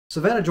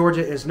Savannah,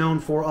 Georgia is known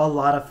for a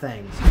lot of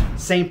things.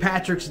 St.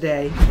 Patrick's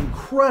Day,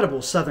 incredible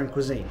Southern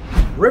cuisine,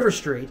 River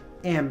Street,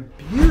 and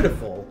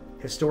beautiful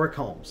historic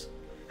homes.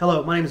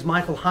 Hello, my name is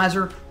Michael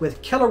Heiser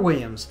with Keller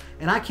Williams,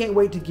 and I can't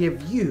wait to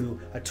give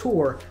you a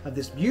tour of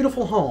this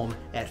beautiful home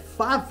at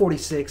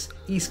 546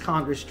 East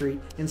Congress Street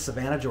in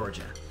Savannah,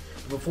 Georgia.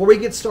 Before we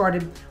get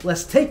started,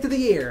 let's take to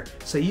the air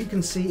so you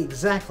can see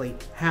exactly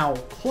how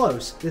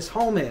close this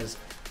home is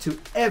to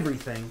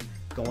everything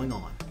going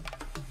on.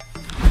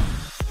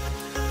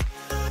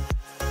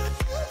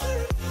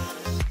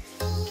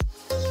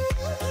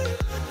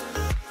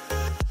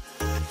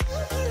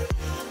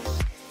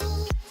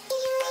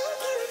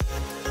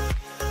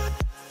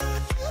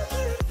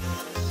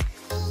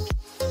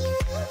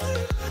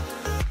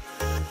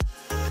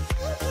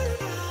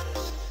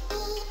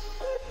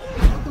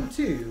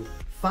 To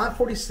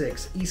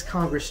 546 East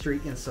Congress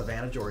Street in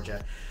Savannah,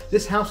 Georgia.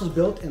 This house was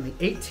built in the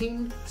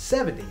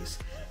 1870s.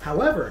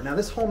 However, now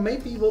this home may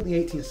be built in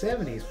the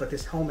 1870s, but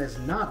this home is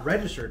not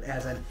registered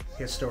as an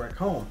historic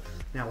home.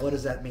 Now, what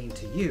does that mean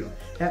to you?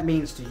 That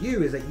means to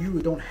you is that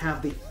you don't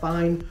have the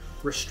fine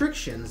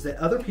restrictions that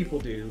other people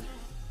do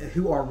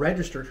who are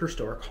registered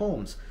historic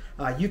homes.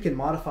 You can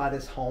modify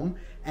this home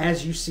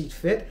as you see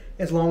fit,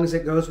 as long as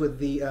it goes with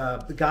the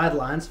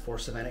guidelines for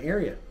Savannah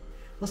area.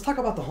 Let's talk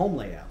about the home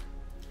layout.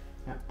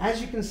 Now,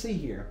 as you can see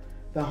here,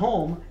 the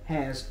home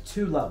has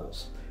two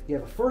levels. You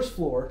have a first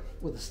floor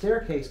with a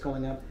staircase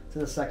going up to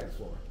the second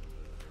floor.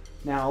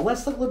 Now,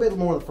 let's look a little bit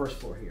more of the first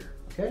floor here,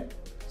 okay?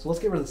 So let's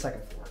get rid of the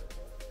second floor.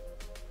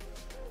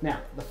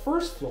 Now, the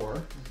first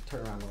floor,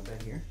 turn around a little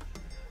bit here.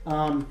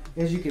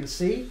 As you can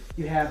see,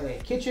 you have a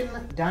kitchen,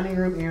 dining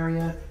room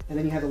area, and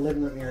then you have a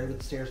living room area with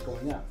the stairs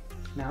going up.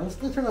 Now, let's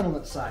turn that on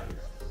the side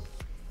here.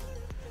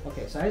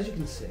 Okay, so as you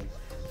can see,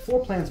 the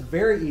floor plan is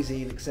very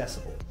easy and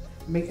accessible.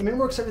 It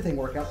works everything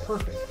work out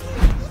perfect.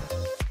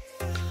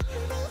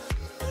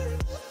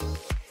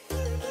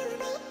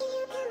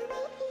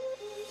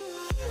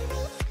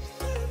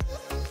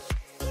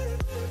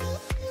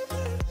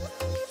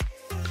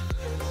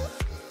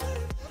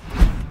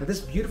 Now,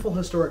 this beautiful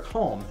historic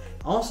home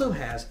also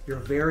has your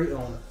very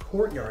own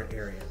courtyard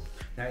area,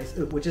 now,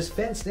 which is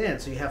fenced in,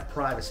 so you have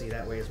privacy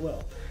that way as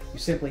well. You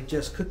simply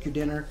just cook your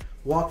dinner,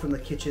 walk from the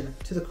kitchen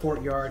to the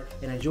courtyard,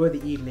 and enjoy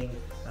the evening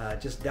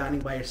just dining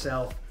by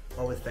yourself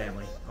or with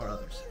family or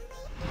others.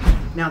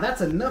 Now,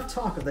 that's enough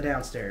talk of the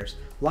downstairs.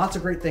 Lots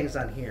of great things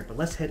down here, but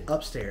let's head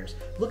upstairs.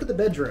 Look at the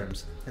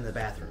bedrooms and the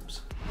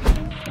bathrooms.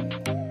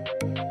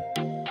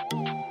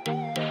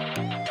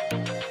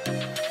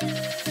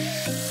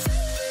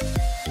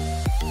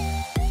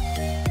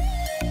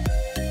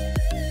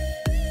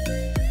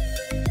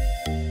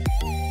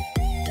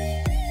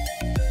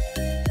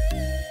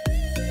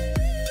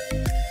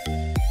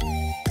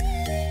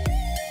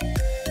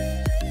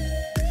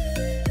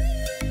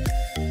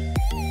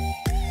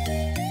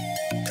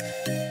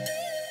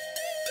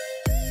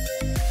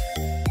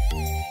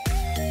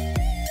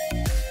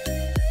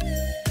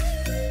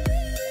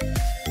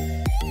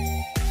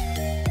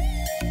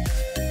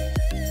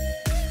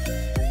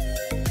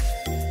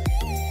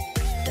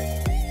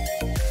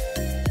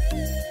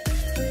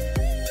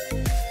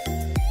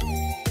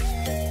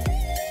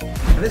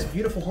 This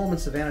beautiful home in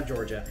Savannah,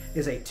 Georgia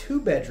is a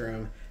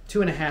 2-bedroom,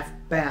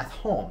 2.5-bath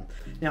home.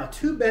 Now,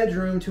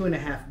 2-bedroom,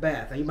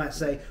 2.5-bath. Now, you might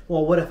say,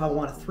 well, what if I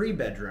want 3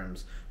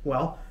 bedrooms?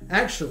 Well,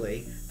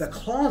 actually, the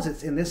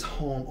closets in this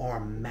home are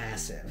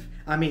massive.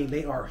 I mean,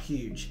 they are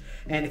huge.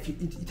 And if you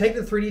take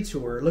the 3D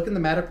tour, look in the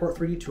Matterport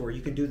 3D tour,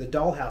 you can do the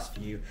dollhouse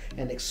view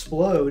and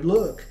explode.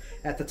 Look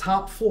at the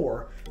top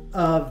floor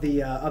of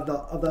the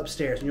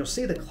upstairs, and you'll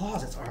see the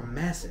closets are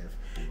massive.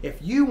 If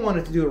you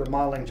wanted to do a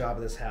remodeling job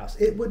of this house,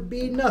 it would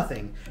be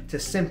nothing to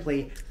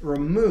simply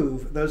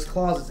remove those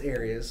closets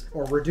areas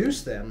or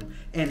reduce them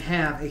and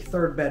have a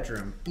 3rd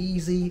bedroom.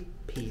 Easy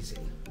peasy.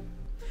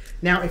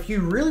 Now, if you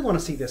really want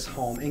to see this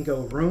home and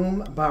go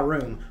room by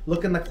room,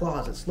 look in the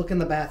closets, look in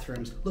the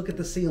bathrooms, look at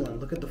the ceiling,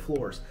 look at the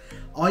floors,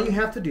 all you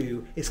have to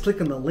do is click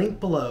on the link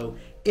below.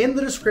 In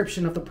the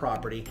description of the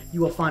property,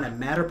 you will find a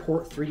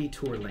Matterport 3D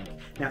tour link.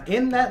 Now,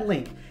 in that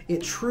link,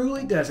 it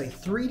truly does a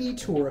 3D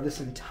tour of this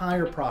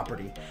entire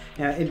property.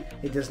 Now,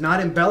 it does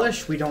not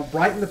embellish. We don't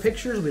brighten the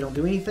pictures. We don't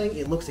do anything.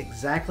 It looks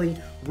exactly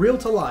real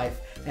to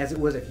life as it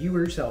was if you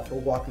yourself were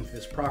walking through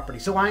this property.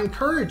 So I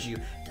encourage you,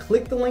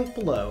 click the link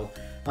below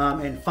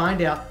and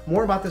find out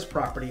more about this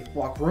property.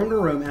 Walk room to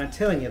room, and I'm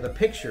telling you, the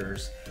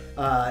pictures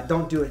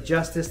don't do it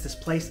justice. This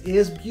place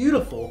is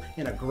beautiful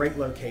in a great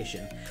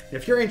location. And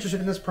if you're interested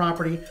in this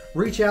property,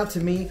 reach out to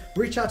me,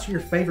 reach out to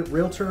your favorite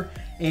realtor,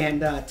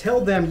 and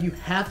tell them you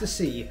have to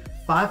see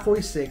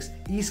 546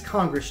 East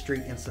Congress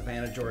Street in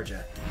Savannah,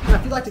 Georgia. Now,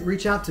 if you'd like to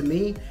reach out to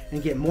me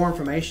and get more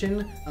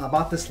information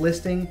about this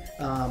listing,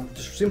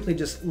 simply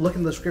look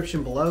in the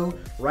description below.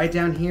 Right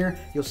down here,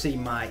 you'll see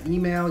my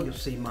email, you'll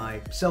see my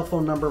cell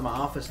phone number, my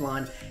office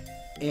line,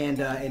 and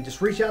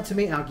just reach out to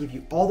me, and I'll give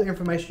you all the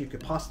information you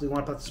could possibly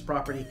want about this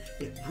property.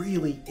 It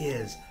really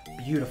is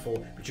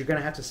beautiful, but you're going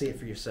to have to see it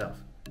for yourself.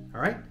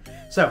 All right?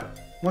 So,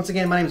 once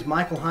again, my name is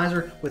Michael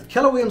Heiser with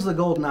Keller Williams of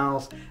the Golden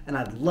Isles, and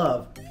I'd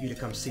love for you to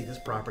come see this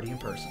property in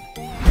person.